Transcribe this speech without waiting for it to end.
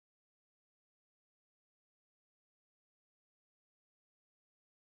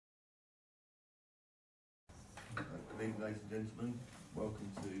evening, ladies and gentlemen. Welcome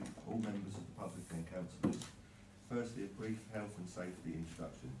to all members of the public and councillors. Firstly, a brief health and safety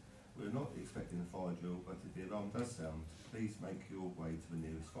introduction. We're not expecting a fire drill, but if the alarm does sound, please make your way to the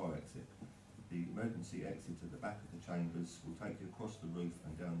nearest fire exit. The emergency exit at the back of the chambers will take you across the roof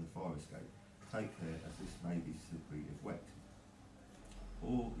and down the fire escape. Take care, as this may be slippery if wet.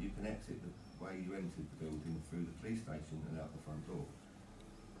 Or you can exit the way you entered the building through the police station and out the front door.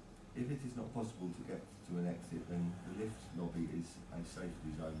 If it is not possible to get to an exit, then the lift lobby is a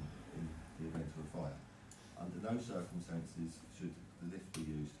safety zone in the event of a fire. Under no circumstances should the lift be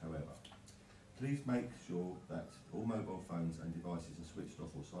used, however. Please make sure that all mobile phones and devices are switched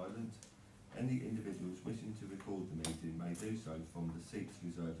off or silent. Any individuals wishing to record the meeting may do so from the seats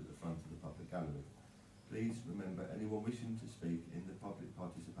reserved at the front of the public gallery. Please remember, anyone wishing to speak in the public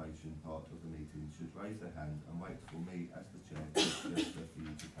participation part of the meeting should raise their hand and wait for me as the chair to gesture for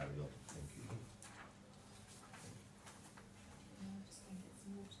you to carry on. Thank you.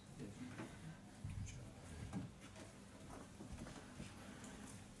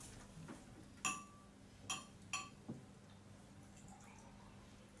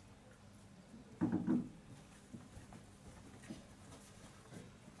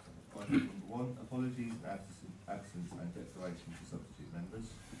 Number 1, apologies and absence and declaration to substitute members.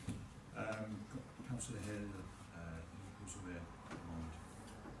 Councillor Hill, who's away at the moment.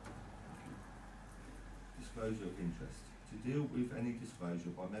 Disclosure of interest. To deal with any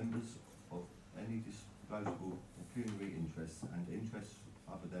disclosure by members of any disclosable pecuniary interests and interests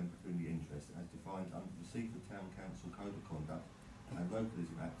other than pecuniary interests as defined under the Seaford Town Council Code of Conduct and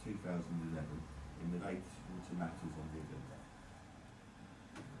Localism Act 2011 in relation to matters on the agenda.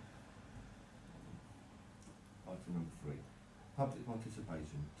 Item number 3. Public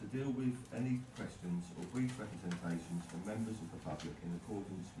participation. To deal with any questions or brief representations from members of the public in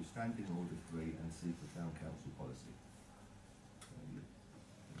accordance with Standing Order 3 and Seaford Town Council policy.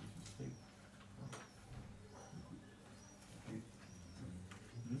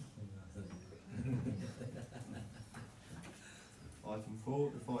 Item 4,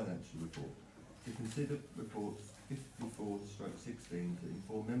 the financial report. To consider report 54/16 to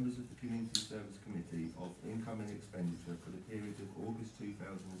inform members of the Community Service Committee of income and expenditure for the period of August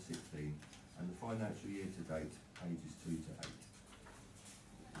 2016 and the financial year to date, pages 2 to 8.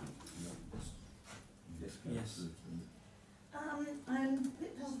 Yes. I'm a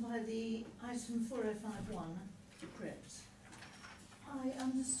bit puzzled by the item 4051, crypt. I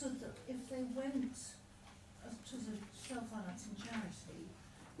understood that if they went to the self-financing charity,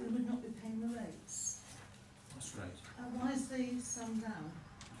 we would not be paying the rates. That's right. Why is the sum down?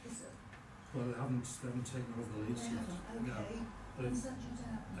 Is it? Well, they haven't taken over the lease They yet. haven't, okay. No. When's that due to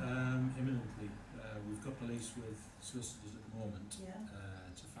happen? Imminently. We've got the lease with solicitors at the moment Yeah.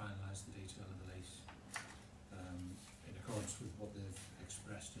 to finalise the detail of the lease in accordance with what they've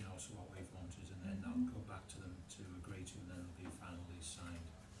expressed and also what we've wanted, and then that'll go back to them to agree to, and then there'll be a final lease signed.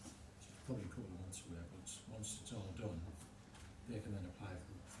 So it's probably a couple of months away, but once it's all done, they can then apply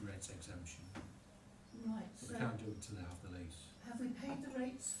for rates exemption. Right, But so they can't do it until they have the lease. have we paid the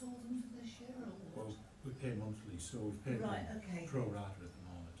rates for them for this year or what? Well, we pay monthly, so we've paid Right, them okay. pro rata at the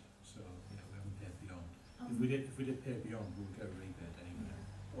moment. So yeah, we haven't paid beyond. Um, If we did pay beyond, we would get a rebate anyway.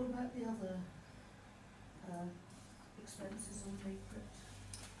 What about the other expenses on the crypt?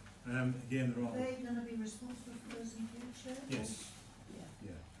 Again, they're Are all they going to be responsible for those in future? yes, Yeah.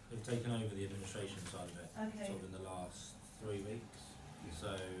 yeah. We've taken over the administration side of it Okay. sort of in the last 3 weeks.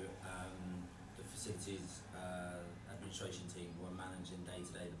 So the facilities administration team were managing day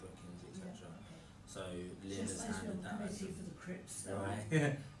to day the bookings, etc. Yeah, okay. So Lynn has handed that over. for the crypts. Right.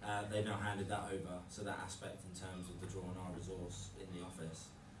 They've now handed that over. So that aspect in terms of the draw on our resource in the office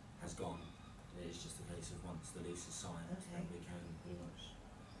has gone. It is just a case of once the lease is signed, Okay. then we can pretty much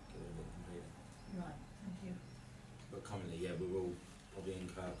get rid of it completely. Right, thank you. But commonly, yeah, we will probably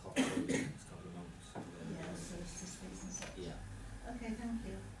incur costs over the next couple of months. Yeah, so it's just fees and such. Yeah. Okay, thank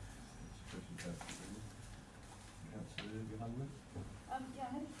you. Councillor behind me. Yeah,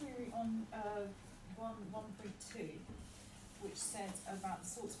 I had a query on 1.2, which said about the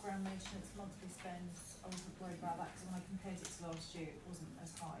sorts of ground maintenance monthly spends. I wasn't worried about that because when I compared it to last year, it wasn't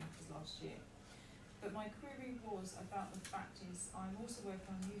as high as last year. But my query was about the fact is I'm also working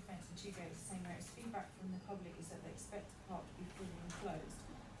on a new fence and 2 gates, the same areas. Feedback from the public is that they expect the park to be fully enclosed.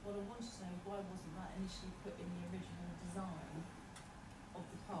 What I wanted to know, why wasn't that initially put in the original design of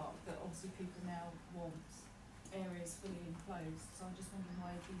the park, that obviously people now want areas fully enclosed? So I'm just wondering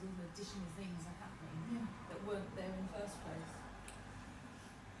why these all additional things are happening that weren't there in the first place.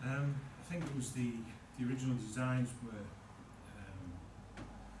 I think it was the original designs were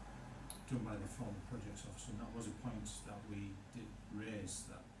done by the former projects officer, and that was a point that we did raise,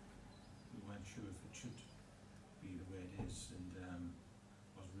 that we weren't sure if it should be the way it is, and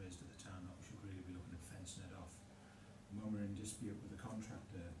was raised at the time that we should really be looking at fencing it off. And when we were in dispute with the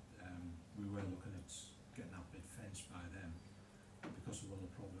contractor, we were looking at getting that bit fenced by them, but because of all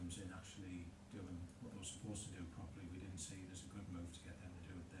the problems in actually doing what they were supposed to do properly, we didn't see it as a good move to get them to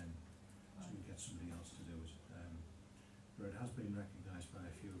do it then, so we get somebody else to do it. But it has been recognised by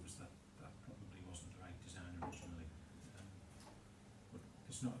a few of us that that probably wasn't the right design originally. But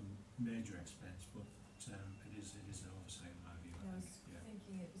it's not a major expense, but it is an oversight in my view. I was Yeah.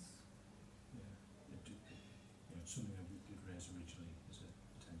 thinking it was. Yeah, it's something that we did raise originally as a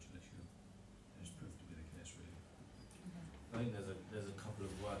potential issue. It's proved to be the case, really. I think there's a couple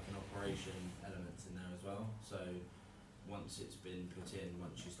of work and operation elements in there as well. So once it's been put in,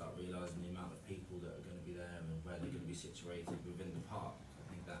 once you start realising the amount of people that are going to be there and where they're going to be situated within the park, I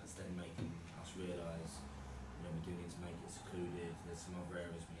think that's then making us realise, we do need to make it secluded. There's some other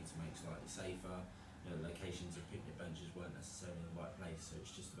areas we need to make slightly safer. Locations of picnic benches weren't necessarily in the right place, so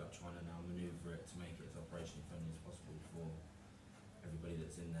it's just about trying to now manoeuvre it to make it as operationally friendly as possible for everybody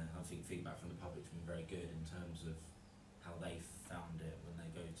that's in there. I think feedback from the public's been very good in terms of how they found it when they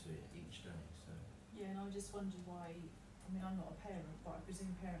go to it each day. So Yeah, and I just wondered why. I mean, I'm not a parent, but I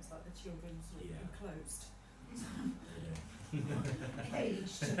presume parents like their children sort of Yeah. enclosed. yeah.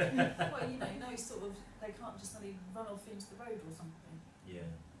 Caged. Well, no sort of, they can't just suddenly run off into the road or something. Yeah.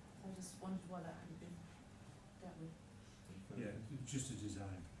 So I just wondered why that hadn't been dealt with. Yeah, it's just a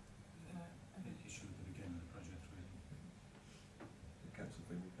design Okay. issue at the beginning of the project, really. Councillor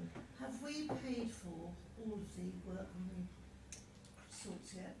Finley, thank you. Have we paid for all of the work on the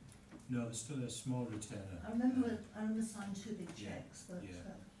sorts yet? No, there's still a small retainer. I remember signed 2 big Yeah, cheques, but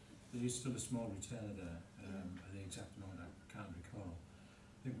yeah. There is still a small retainer there. The exact amount I can't recall.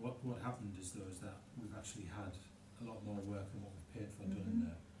 I think what happened is that we've actually had a lot more work than what we've paid for done in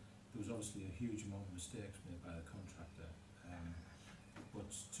there. There was obviously a huge amount of mistakes made by the contractor, but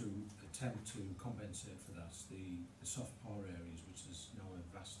to attempt to compensate for that, the soft pour areas, which there's now a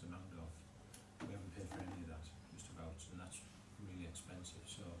vast amount of, we haven't paid for any of that, just about, and that's really expensive.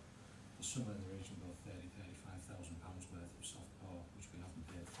 So there's somewhere in the region of about £35,000 worth of soft pour, which we haven't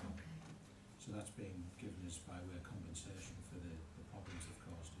paid for. okay. So that's being given us by way of compensation for the problems they've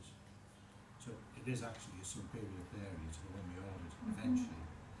caused us. So it is actually a superior area to the one we ordered eventually.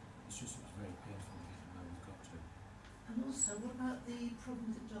 It's just it was very painful to get to where we've got to. And also, what about the problem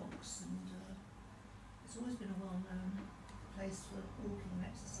with the dogs? And it's always been a well-known place for walking and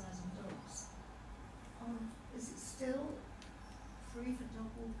exercising dogs. Is it still free for dog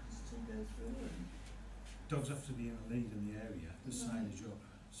walkers to go through? And Dogs have to be in a lead in the area. There's Right. signage up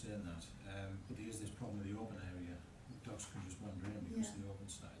saying that. But there is this problem with the open area. Dogs can just wander in because of the open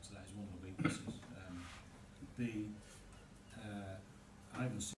side. So that is one of the weaknesses. I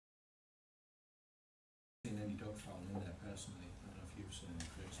haven't seen any dog fouling in there personally. I don't know if you've seen any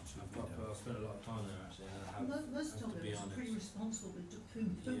crates and stuff. I've spent a lot of time there actually. And I most have dog to be owners are honest. pretty responsible with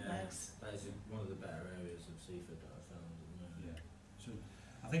food Yeah, bags. that is one of the better areas of Seaford that I've found at the moment. Yeah. So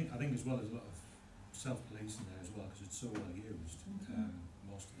I think as well, there's a lot of self-policing there as well because it's so well used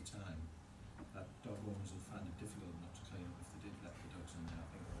most of the time that dog owners will find it difficult not to clean up if they did let the dogs in there. I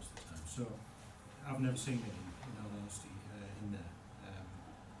think most of the time. So I've never seen any, in all honesty, in there.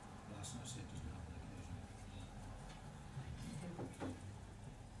 But that's not to say it doesn't happen occasionally.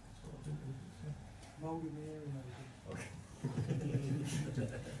 Mould in the area,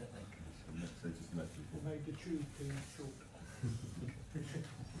 So just note they made the tube too short.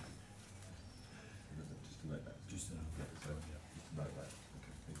 just to note that. Just to Yeah, so yeah. just to note that.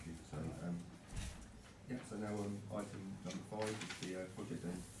 Okay, thank you. So so now item number 5 is the project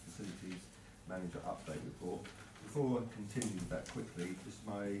and facilities manager update report. Before I continue with that quickly, just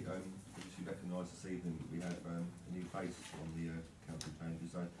may obviously recognise this evening that we have a new face on the council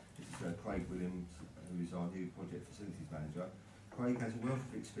changes. So this is Craig Williams, who is our new project facilities manager. Craig has a wealth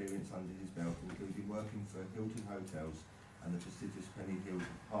of experience under his belt, including working for Hilton Hotels and the prestigious Penny Hill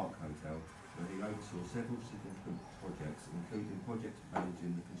Park Hotel, where he oversaw several significant projects, including project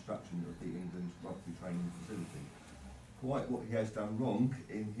managing the construction of the England rugby training facility. Quite what he has done wrong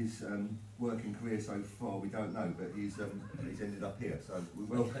in his working career so far, we don't know, but he's ended up here. So we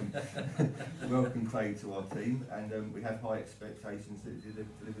welcome welcome Craig to our team, and we have high expectations that he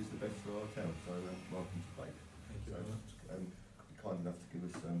delivers the best for our town. So welcome to Craig. Thank you very much. Be kind enough to give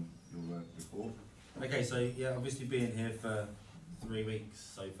us your report. Okay, so yeah, obviously being here for 3 weeks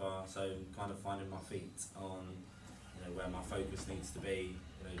so far, so kind of finding my feet on, where my focus needs to be.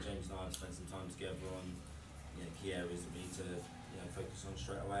 James and I have spent some time together on, key areas that we need to focus on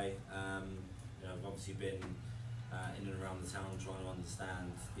straight away. I've obviously been in and around the town trying to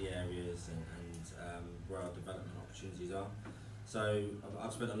understand the areas and where our development opportunities are. So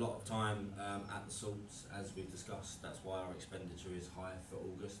I've spent a lot of time at the salts, as we've discussed. That's why our expenditure is high for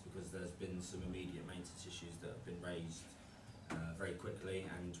August, because there's been some immediate maintenance issues that have been raised very quickly,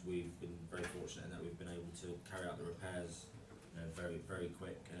 and we've been very fortunate in that we've been able to carry out the repairs very, very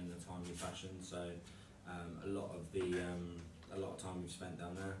quick and in a timely fashion. So a lot of time we've spent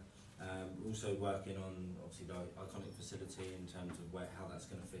down there. We're also working on obviously the iconic facility in terms of how that's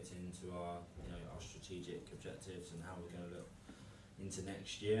going to fit into our strategic objectives and how we're going to look into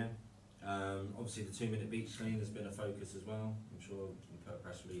next year. Obviously the 2-minute beach clean has been a focus as well. I'm sure we put a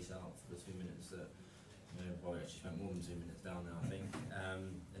press release out for the 2 minutes that we actually spent more than 2 minutes down there, I think.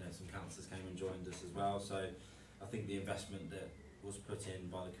 Some councillors came and joined us as well. So I think the investment that was put in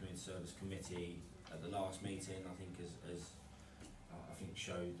by the Community Service Committee at the last meeting, I think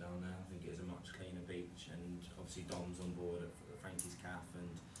showed down there. I think it is a much cleaner beach, and obviously Dom's on board at Frankie's Cafe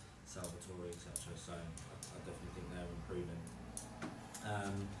and Salvatore, etc. So I definitely think they're improving.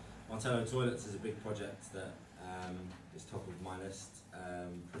 Martello Toilets is a big project that is top of my list.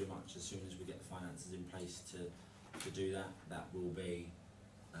 Pretty much as soon as we get the finances in place to do that, that will be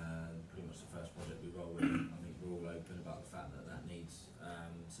pretty much the first project we roll with. I think we're all open about the fact that that needs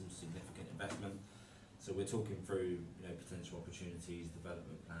some significant investment. So we're talking through potential opportunities,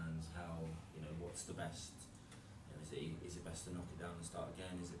 development plans, how what's the best. Is it best to knock it down and start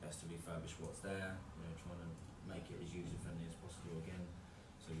again? Is it best to refurbish what's there? Trying to make it as user friendly as possible again.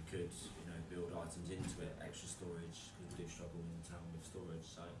 So we could build items into it, extra storage, because we do struggle in the town with storage.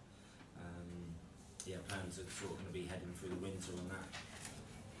 So plans are sort of going to be heading through the winter on that.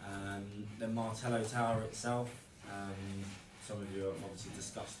 The Martello Tower itself. Some of you have obviously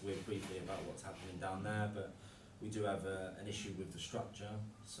discussed briefly about what's happening down there, but we do have an issue with the structure.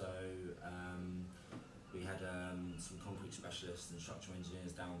 So we had some concrete specialists and structural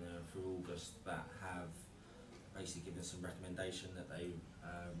engineers down there through August that have basically given some recommendation that they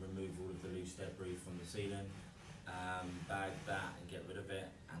remove all of the loose debris from the ceiling, bag that and get rid of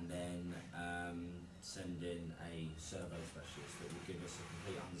it, and then send in a survey specialist that will give us a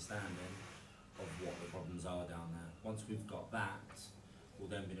complete understanding of what the problems are down there. Once we've got that,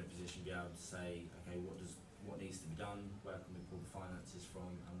 we'll then be in a position to be able to say, okay, what needs to be done, where can we pull the finances from,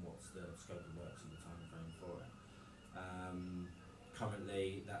 and what's the scope of works and the time frame for it.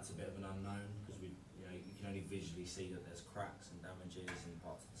 Currently, that's a bit of an unknown, because you can only visually see that there's cracks and damages and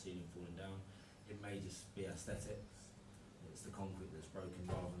parts of the ceiling falling down. It may just be aesthetics. It's the concrete that's broken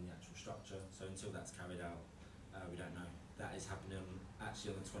rather than the actual structure. So until that's carried out, we don't know. That is happening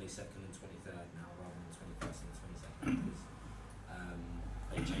actually on the 22nd and 23rd now, rather than the 21st and the 22nd, because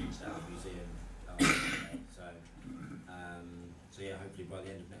they changed our museum. So hopefully by the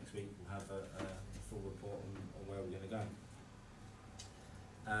end of next week we'll have a full report on where we're going to go.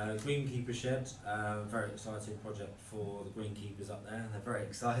 Greenkeeper Shed, very exciting project for the greenkeepers up there. They're very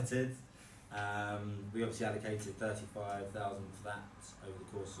excited. We obviously allocated 35,000 for that over the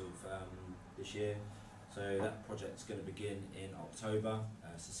course of this year. So that project's going to begin in October.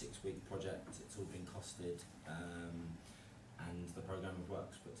 It's a 6-week project. It's all been costed, and the programme of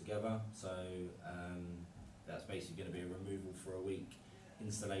work's put together. So that's basically going to be a removal for a week,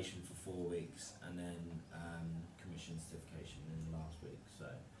 installation for 4 weeks, and then commission certification in the last week. So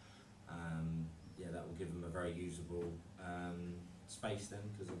that will give them a very usable space then,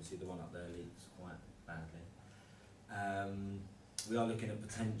 because obviously the one up there leaks quite badly. We are looking at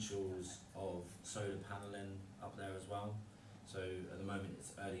potentials of solar panelling up there as well. So at the moment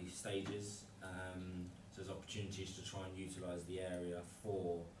it's early stages. So there's opportunities to try and utilise the area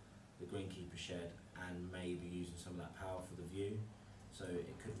for the greenkeeper shed and maybe using some of that power for the view. So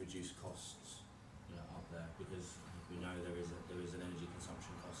it could reduce costs up there, because we know there is an energy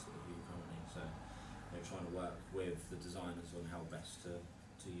consumption cost at the view currently. So they're trying to work with the designers on how best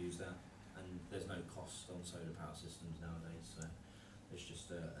to use that. And there's no cost on solar power systems nowadays, so it's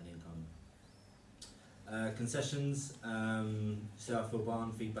just an income. Concessions, Seaford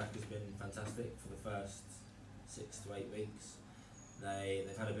Barn feedback has been fantastic for the first 6 to 8 weeks.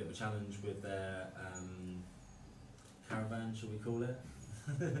 They've had a bit of a challenge with their caravan, shall we call it,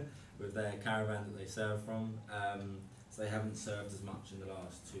 with their caravan that they serve from. So they haven't served as much in the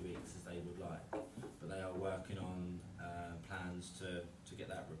last 2 weeks as they would like, but they are working on plans to get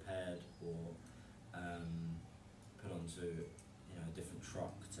that repaired or put onto a different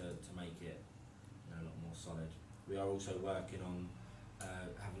truck to make it a lot more solid. We are also working on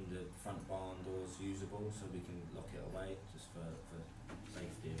having the front barn doors usable, so we can lock it away, just for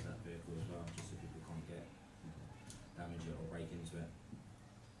safety of that vehicle as well, just so people can't damage it or break into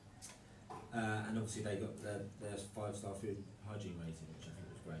and obviously they got their 5-star food hygiene rating, which I think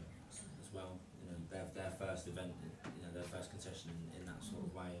was great as well. You know, their first event, you know, their first concession in that sort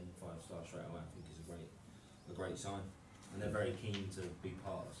of way, and 5-star straight away, I think is a great sign. And they're very keen to be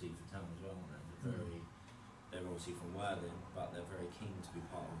part of Seaford Town as well. They're obviously from Worthing, but they're very keen to be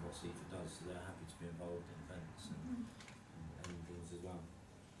part of what Seaford does, so they're happy to be involved in events and things as well.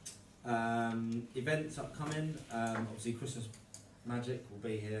 Events upcoming, obviously Christmas Magic will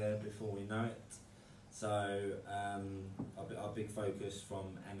be here before we know it. So our big focus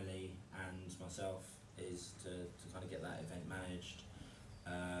from Emily and myself is to kind of get that event managed,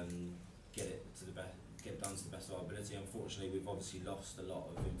 get it done to the best of our ability. Unfortunately, we've obviously lost a lot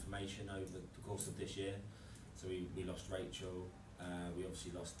of information over the course of this year. So we lost Rachel, we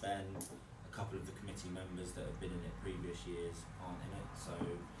obviously lost Ben, a couple of the committee members that have been in it previous years aren't in it, so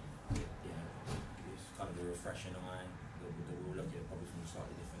yeah, it's kind of a refreshing eye that we'll look at it probably from a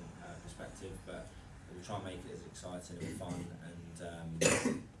slightly different perspective, but we'll try and make it as exciting and fun and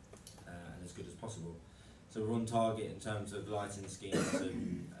as good as possible. So we're on target in terms of lighting schemes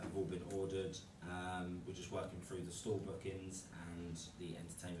and have all been ordered. We're just working through the stall bookings and the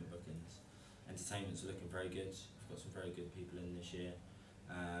entertainment bookings. Entertainments are looking very good. We've got some very good people in this year,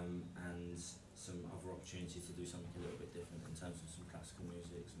 and some other opportunities to do something a little bit different in terms of some classical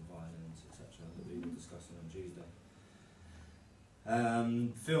music, some violins, etc. that we were discussing on Tuesday.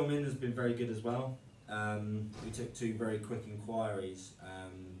 Filming has been very good as well. We took 2 very quick inquiries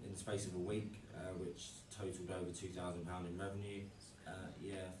in the space of a week, which totalled over £2,000 in revenue.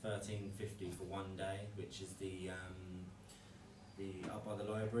 £13.50 for one day, which is the up by the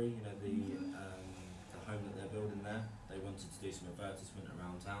library, you know, the home that they're building there. They wanted to do some advertisement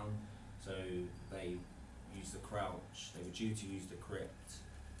around town, so they used the Crouch. They were due to use the Crypt,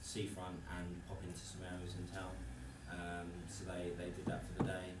 Seafront, and pop into some areas in town. So they did that for the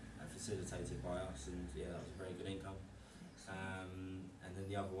day, facilitated by us, and yeah, that was a very good income. And then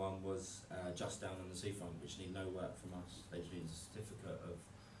the other one was just down on the seafront, which need no work from us. They just need a certificate of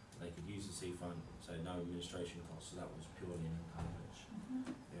they could use the seafront, so no administration costs. So that was purely an income, which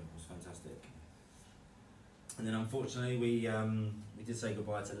yeah, was fantastic. And then unfortunately we did say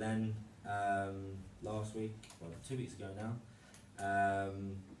goodbye to Len last week, well 2 weeks ago now,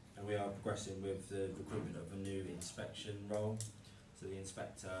 and we are progressing with the recruitment of a new inspection role. So the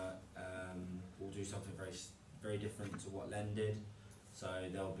inspector will do something very different to what Len did. So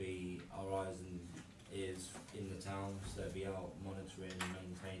there'll be our eyes and ears in the town, so they'll be out monitoring,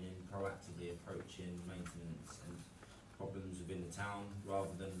 maintaining, proactively approaching maintenance and problems within the town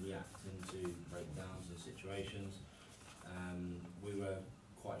rather than reacting to breakdowns and situations. We were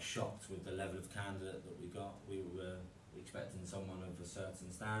quite shocked with the level of candidate that we got. We were expecting someone of a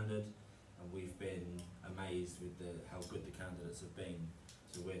certain standard, and we've been amazed with how good the candidates have been.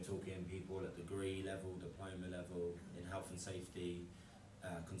 So we're talking people at degree level, diploma level, in health and safety,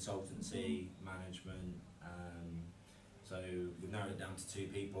 consultancy, management. So we've narrowed it down to 2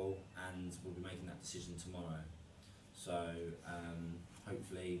 people, and we'll be making that decision tomorrow. So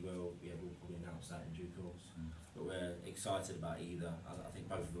hopefully we'll probably announce that in due course. But we're excited about either. I think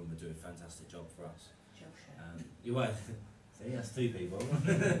both of them will do a fantastic job for us. You were. See, that's 2 people.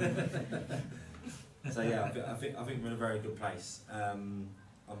 So yeah, I think we're in a very good place. I'm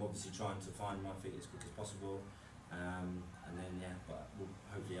obviously trying to find my feet as quick as possible, and then yeah, but we'll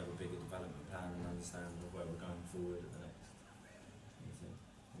hopefully have a bigger development plan and understand where we're going forward at the next.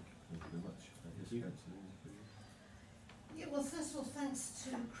 Thank you very much. Yeah, well, first of all, thanks to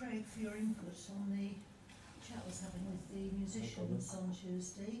Craig for your input on the chat I was having with the musicians on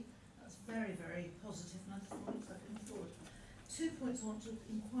Tuesday. That's very, very positive, and I thought looking forward. 2 points I want to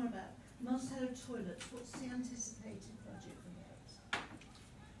inquire about. Marcelo toilets, what's the anticipated budget for those?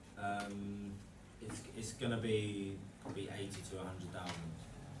 It's going to be probably 80 to 100,000.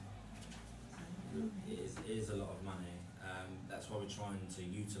 It is a lot of money. That's why we're trying to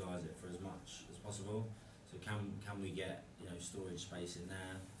utilise it for as much as possible. So can we get storage space in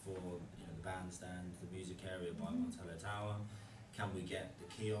there for the bandstand, the music area by Martello Tower? Can we get the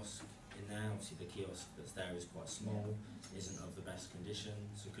kiosk in there? Obviously the kiosk that's there is quite small, isn't of the best condition,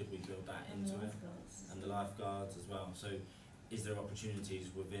 so could we build that into it? And the lifeguards as well. So is there opportunities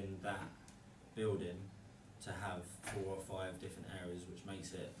within that building to have 4 or 5 different areas, which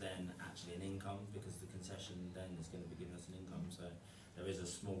makes it then actually an income, because the concession then is going to be giving us an income, so there is a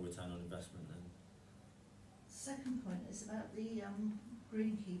small return on investment then. Second point is about the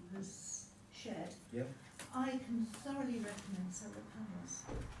greenkeepers shed. Yep. I can thoroughly recommend solar panels.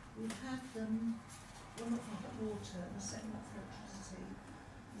 We've had them, one not for hot water and the second not for electricity.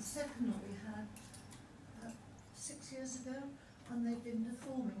 The second one we had 6 years ago, and they've been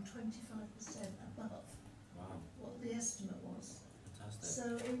performing 25%, and above Wow, what the estimate was. fantastic.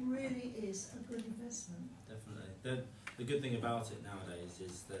 So it really is a good investment. Definitely. The good thing about it nowadays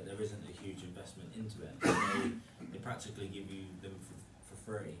is that there isn't a huge investment into it. They practically give you them for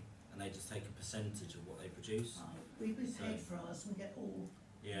free, and they just take a percentage of what they produce. We paid So- for ours and we get all.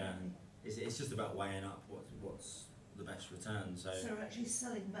 Yeah, it's just about weighing up what's the best return. So So we're actually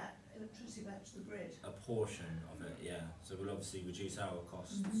selling back electricity back to the grid. a portion of it, yeah. So we'll obviously reduce our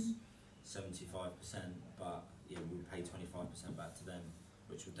costs Mhm. 75%, but yeah, we'll pay 25% back to them,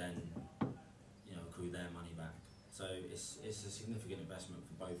 which would then, accrue their money back. So it's a significant investment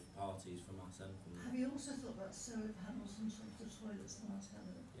for both parties, from us and from Have you also thought about solar panels on top of the toilets and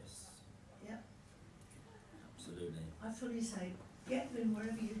whatever? yes, Yeah, absolutely. I fully say, get them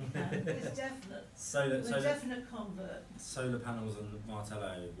wherever you can, it's definite. Solar We're a definite convert. solar panels on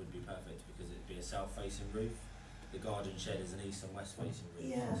Martello would be perfect because it'd be a south-facing roof. The garden shed is an east and west-facing roof,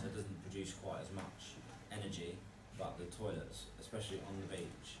 Yeah. so it doesn't produce quite as much energy. But the toilets, especially on the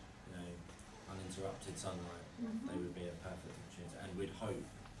beach, uninterrupted sunlight, they would be a perfect opportunity. And we'd hope,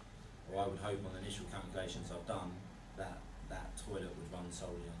 or I would hope on the initial calculations I've done, that that toilet would run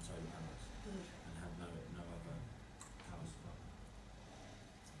solely on solar panels Good. and have no other power supply.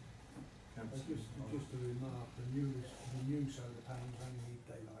 Just a remark, the new solar panels only need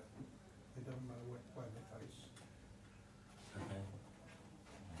daylight. They don't matter where they face. Okay.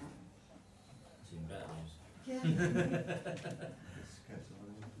 That's even better news. Yeah. Yes, Councillor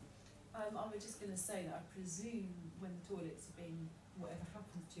Holland. I was just going to say that I presume when the toilets have been, whatever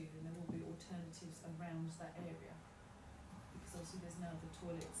happens to them, there will be alternatives around that area. Because obviously there's now the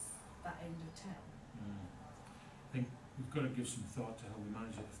toilets that end of town. I think we've got to give some thought to how we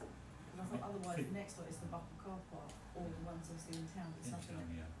manage it. And I thought otherwise the next lot is the Buckle car park or the ones obviously in town, but In something town,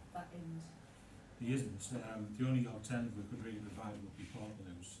 at yeah. that end. There isn't. The only alternative we could really provide would be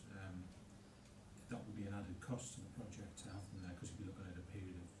Portaloos. That would be an added cost to the project to have them there because you'd be looking at a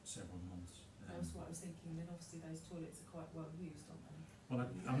period of several months. That's what I was thinking. Then obviously those toilets are quite well used, aren't they? Well,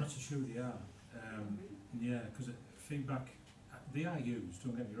 I'm not so sure they are. Yeah, because feedback, they are used,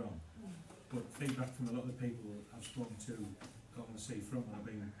 don't get me wrong, but feedback from a lot of the people I've spoken to on the seafront when I've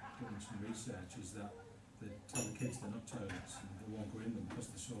been doing some research is that they tell the kids they're not toilets and they won't go in them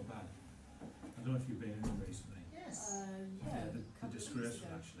because they're so bad. I don't know if you've been in them recently. Yes. Yeah. They're disgraceful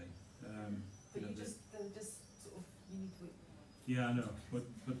actually. But you know, they're just sort of, you need to. Yeah, I know, but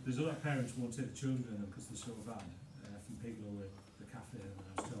there's a lot of parents who won't take the children in them because they're so bad. From people who were at the cafe when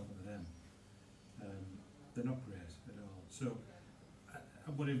I was talking to them, they're not great at all. So,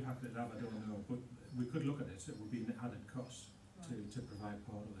 what impact it'd have, I don't know, but we could look at it. It would be an added cost to provide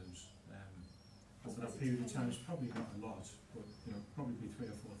Portaloos. Over that period of time, it's probably not a lot, but probably be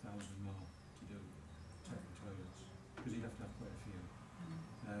 3,000 or 4,000 more to do temporary toilets because you'd have to have quite a few.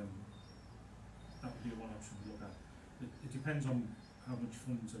 That would be one option to look at. It depends on how much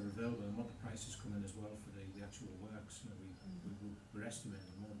funds are available and what the prices come in as well for the actual works. We're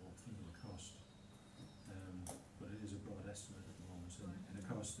estimating more what we think will cost, but it is a broad estimate at the moment. And of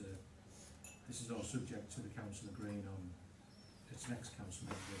course, this is all subject to the council agreeing on its next council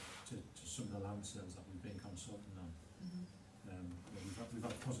member to some of the land sales that we've been consulting on. We've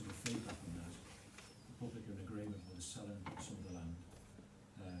had positive feedback on that. The public are in agreement with us selling some of the land.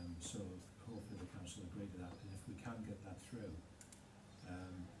 So hopefully the council agree to that, and if we can get that through,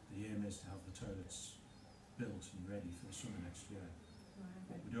 the aim is to have the toilets built and ready for the summer next year.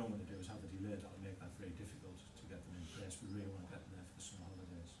 What we don't want to do is have a delay that will make that very difficult to get them in place. We really want to get them there for the summer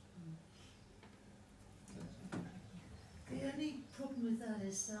holidays. The only problem with that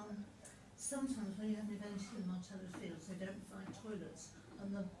is sometimes when you have an event in Martello Fields, they don't find toilets,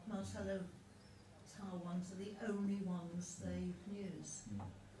 and the Martello Tower ones are the only ones they can use.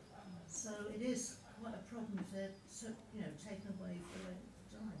 So it is quite a problem if they're taken away for a length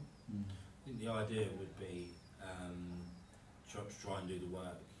of time. I think the idea would be to try and do the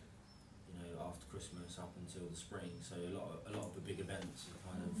work, after Christmas up until the spring. So a lot of the big events are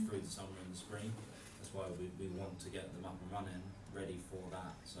kind of through the summer and the spring. That's why we want to get them up and running, ready for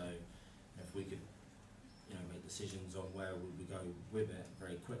that. So if we could, make decisions on where we go with it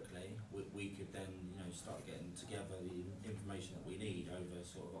very quickly, we could then, start getting together the information that we need over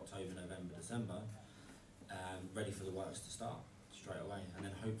sort of October, November, December, ready for the works to start straight away. And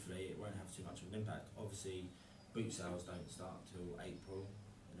then hopefully it won't have too much of an impact. Obviously, boot sales don't start till April,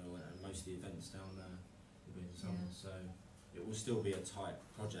 and most of the events down there will be in the summer. Yeah. So it will still be a tight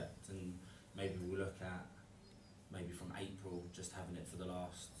project, and maybe we'll look at maybe from April just having it for the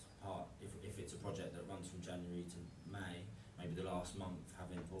last part. If it's a project that runs from January to May, maybe the last month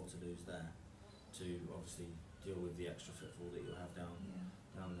having Portaloos there, to obviously deal with the extra footfall that you'll have down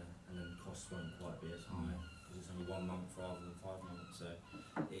there, and then costs won't quite be as high because it's only 1 month rather than 5 months. So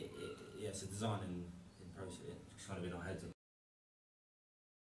yeah, it's a design in process. It's kind of in our heads at the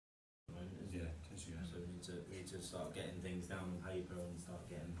moment, isn't it? Yeah, it is, yeah. So we need to start getting things down on paper and start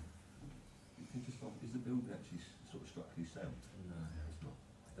getting. You can just is the building actually sort of structurally sound? No, It's not.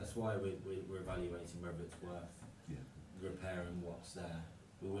 that's why we're evaluating whether it's worth Yeah. repairing what's there.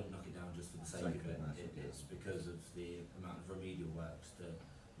 We wouldn't knock it down just for the sake of it. It's because of the amount of remedial works to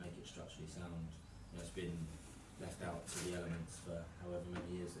make it structurally sound. You know, it's been left out to the elements for however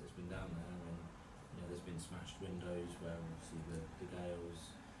many years that it's been down there, and you know, there's been smashed windows where obviously the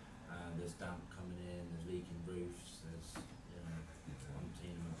gales, there's damp coming in, there's leaking roofs, there's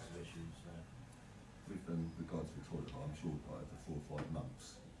umpteen amounts of issues. So. With regards to the toilet, I'm sure by the 4 or 5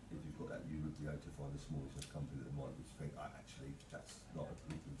 months, if you've got that, you would be able to find a small enough company that might think, actually, that's not a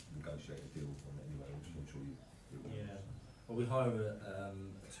negotiate a deal on it anyway, which I'm sure you will. Yeah. Well, we hire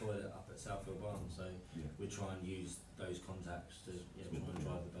a toilet up at Seaford Barn, so Yeah. we try and use those contacts to try and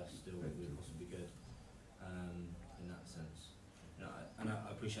drive the best deal that we possibly could in that sense. You know, and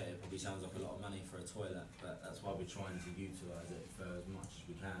I appreciate it probably sounds like a lot of money for a toilet, but that's why we're trying to utilise it for as much as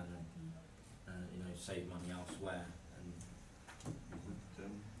we can and you know, save money elsewhere. And Would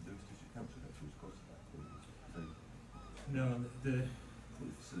Lewis District Council actually was cost of that? Or was No, the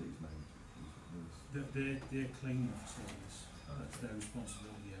facilities manager? they're cleaning the facilities. That's their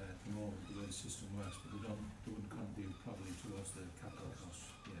responsibility at the moment, the way the system works, but they wouldn't contribute probably towards the capital costs.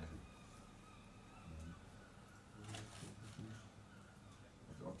 Yeah.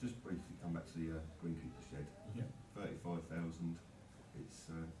 I've just briefly come back to the greenkeeper shed. Yeah. 35,000. It's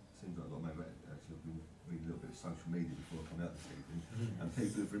seems like a lot of money. Actually, I've been reading a little bit of social media before I come out this evening, and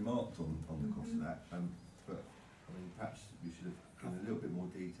people have remarked on the cost of that. But I mean, perhaps we should have given a little bit more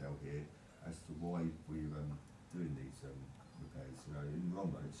detail here as to why we're doing these repairs. You know, in the long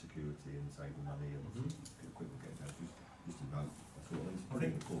run, it's security and saving money and equipment getting down. Just a note. I thought it's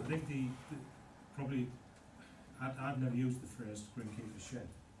pretty important. I think the probably I've never used the phrase greenkeeper's shed.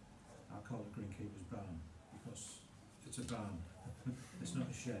 I call it greenkeeper's barn because it's a barn. It's not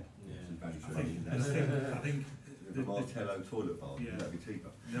a shed. yeah, I think the Martello toilet bar, yeah. would that be cheaper?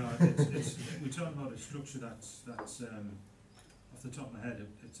 No, we're talking about a structure that's off the top of my head,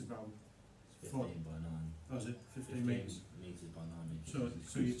 it's about 15 by 9. Oh, is it 15 metres? Metres by 9 metres.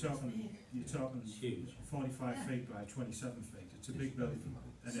 So you're talking It's huge. 45 feet by 27 feet. It's a big building,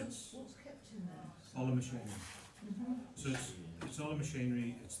 and it's What's kept in there? all the machinery. So it's all the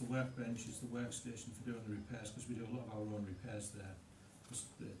machinery, it's the workbench, it's the workstation for doing the repairs, because we do a lot of our own repairs there. Because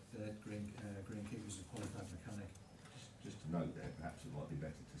the greenkeeper's a qualified mechanic. Just to note there, perhaps it might be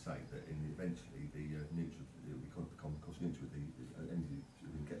better to say that eventually the neutral, it will become cost neutral. The energy, we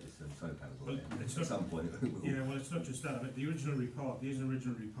can get this solar panels on Well, there. it's At not- some point, it will. Yeah, well, it's not just that. I mean, there is an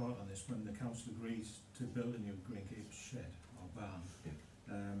original report on this when the council agrees to build a new greenkeeper's shed or barn. Yeah.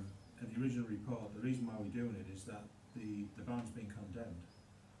 And the original report, the reason why we're doing it is that the barn's been condemned.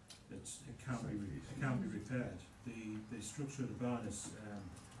 It can't be repaired. The structure of the barn is,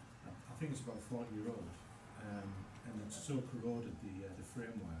 I think it's about 40-year-old, and it's so corroded the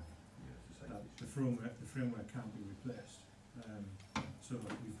framework that the framework can't be replaced. So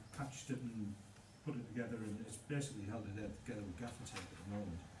we've patched it and put it together, and it's basically held together with gaffer tape at the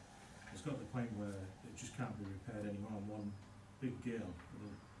moment. It's got to the point where it just can't be repaired anymore. And one big gale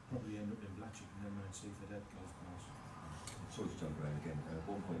will probably end up in Blatchett and then we're in Seaford golf course. Sorry to jump around again.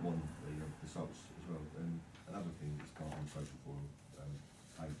 1.1, the results as well. Another thing that's part of the social forum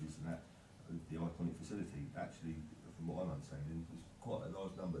pages and that, the iconic facility, actually, from what I'm understanding, there's quite a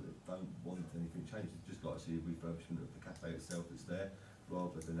large number that don't want anything changed. They'd just like to see a refurbishment of the cafe itself that's there,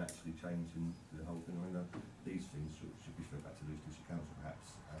 rather than actually changing the whole thing. I mean, these things should be fed back to the District Council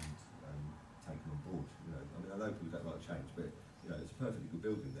perhaps and taken on board. You know, I mean, I know people don't like change, but you know, it's a perfectly good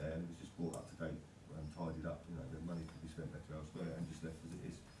building there, and it's just brought up to date and tidied up. You know, the money could be spent better elsewhere and just left as it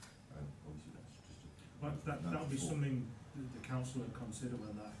is. Obviously, that's just. But that would be something the council would consider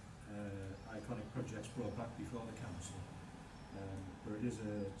when that iconic project's brought back before the council. Where it is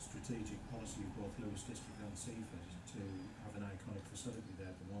a strategic policy of both Lewis District and Seaford to have an iconic facility there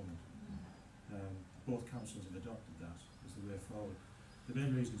at the moment. Both councils have adopted that as the way forward. The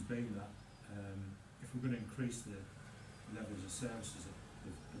main reason's been that if we're going to increase the levels of services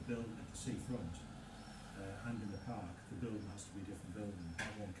at the building at the seafront and in the park, the building has to be a different building.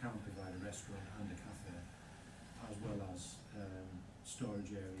 That one can provide a restaurant and a cafe, as well as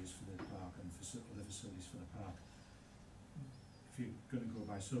storage areas for the park and other facilities for the park. If you're going to go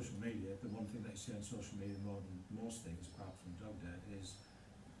by social media, the one thing that you see on social media more than most things, apart from dog dirt, is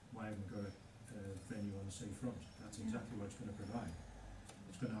why haven't we got a the seafront. That's exactly what it's going to provide.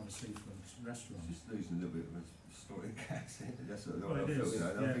 It's going to have a seafront restaurant. It's just losing a little bit of a historic accent. That's what Well, I it feel, is, you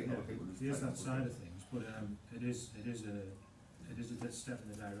know, and I yeah, think yeah. other people just It is take that it side for of things, but it is a step in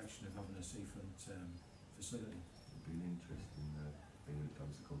the direction of having a seafront facility. It'd be an interesting thing when it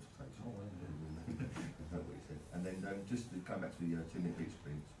comes to consultation. Oh, well, yeah. Is that what you said? And then just to come back to the 2-minute beach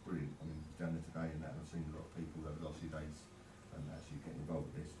clean, it's brilliant. I mean, down there today and that, and I've seen a lot of people over the last few days actually getting involved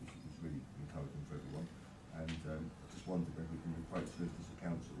with this, which is really encouraging for everyone. And I just wondered whether we can approach Liverpool as a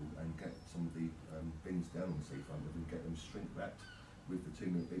council and get some of the bins down on the seafront, whether we can get them shrink wrapped with the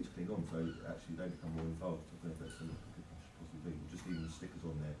 2-minute beach clean on, so actually they become more involved. I don't know if that's something we could possibly do. Just even stickers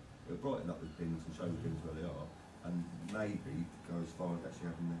on there. It'll brighten up the bins and show the bins where they are, and maybe go as far as actually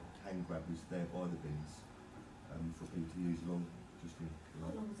having the hand grabbers there by the bins for people to use along. Just in,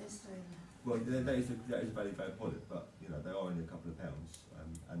 How long will they stay there? well, that is a valid product, but you know they are only a couple of pounds,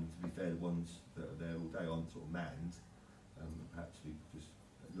 and to be fair, the ones that are there all day aren't sort of manned. Perhaps we just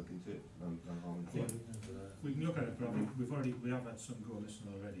look into it. No harm in Yeah. it. We can look at it, but we have had some go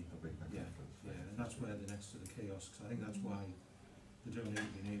listening already. That'd be Yeah, fantastic. yeah, and that's where they're next to the kiosks. I think that's why they don't need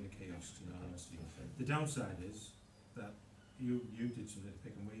to be near the kiosks, in all honesty. The downside is that you did some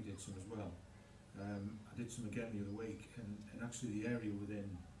pick and we did some as well. I did some again the other week, and actually the area within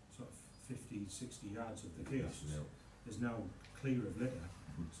sort of 50, 60 yards of the kiosks is now clear of litter.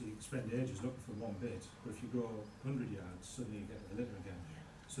 So you can spend ages looking for one bit, but if you go 100 yards, suddenly you get the litter again.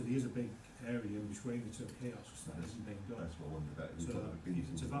 So there is a big area in between the two kiosks that hasn't been done. That's what I wondered about. So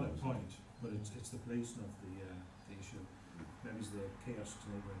it's a valid point, but it's the policing of the issue. Maybe it's the kiosks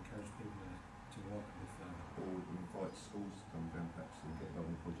need to encourage people to walk a bit further. Or invite schools to come down perhaps and get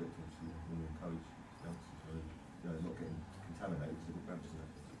involved in the project. Obviously, we want to encourage youngsters so they're not getting contaminated because they've got grabs in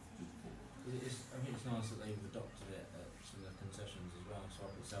it. I think it's nice that they've adopted it at some of the concessions as well. So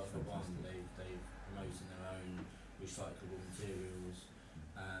up at Seaford one, they've promoted their own recyclable materials.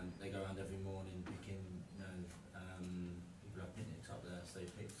 They go around every morning picking, people have picnics up there, so they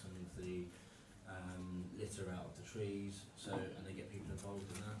pick some of the litter out of the trees, and they get people involved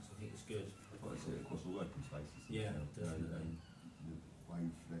in that, so I think it's good. I'd like to see it across all working spaces. Yeah, definitely. The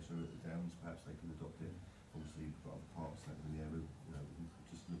wave leisure at the Downs, perhaps they could adopt it. Obviously, we've got other parks that in the area, we can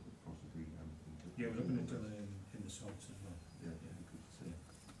just look at possibly. Yeah, we're looking into it in the salts as well. Yeah, we could see.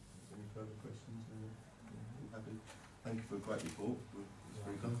 Any further questions? All happy? Thank you for a great report. It's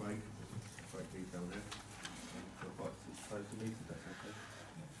very good, great detail there. I'd like to close the meeting, if that's okay.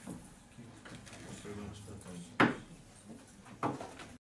 Thank you. Thanks very much for the time.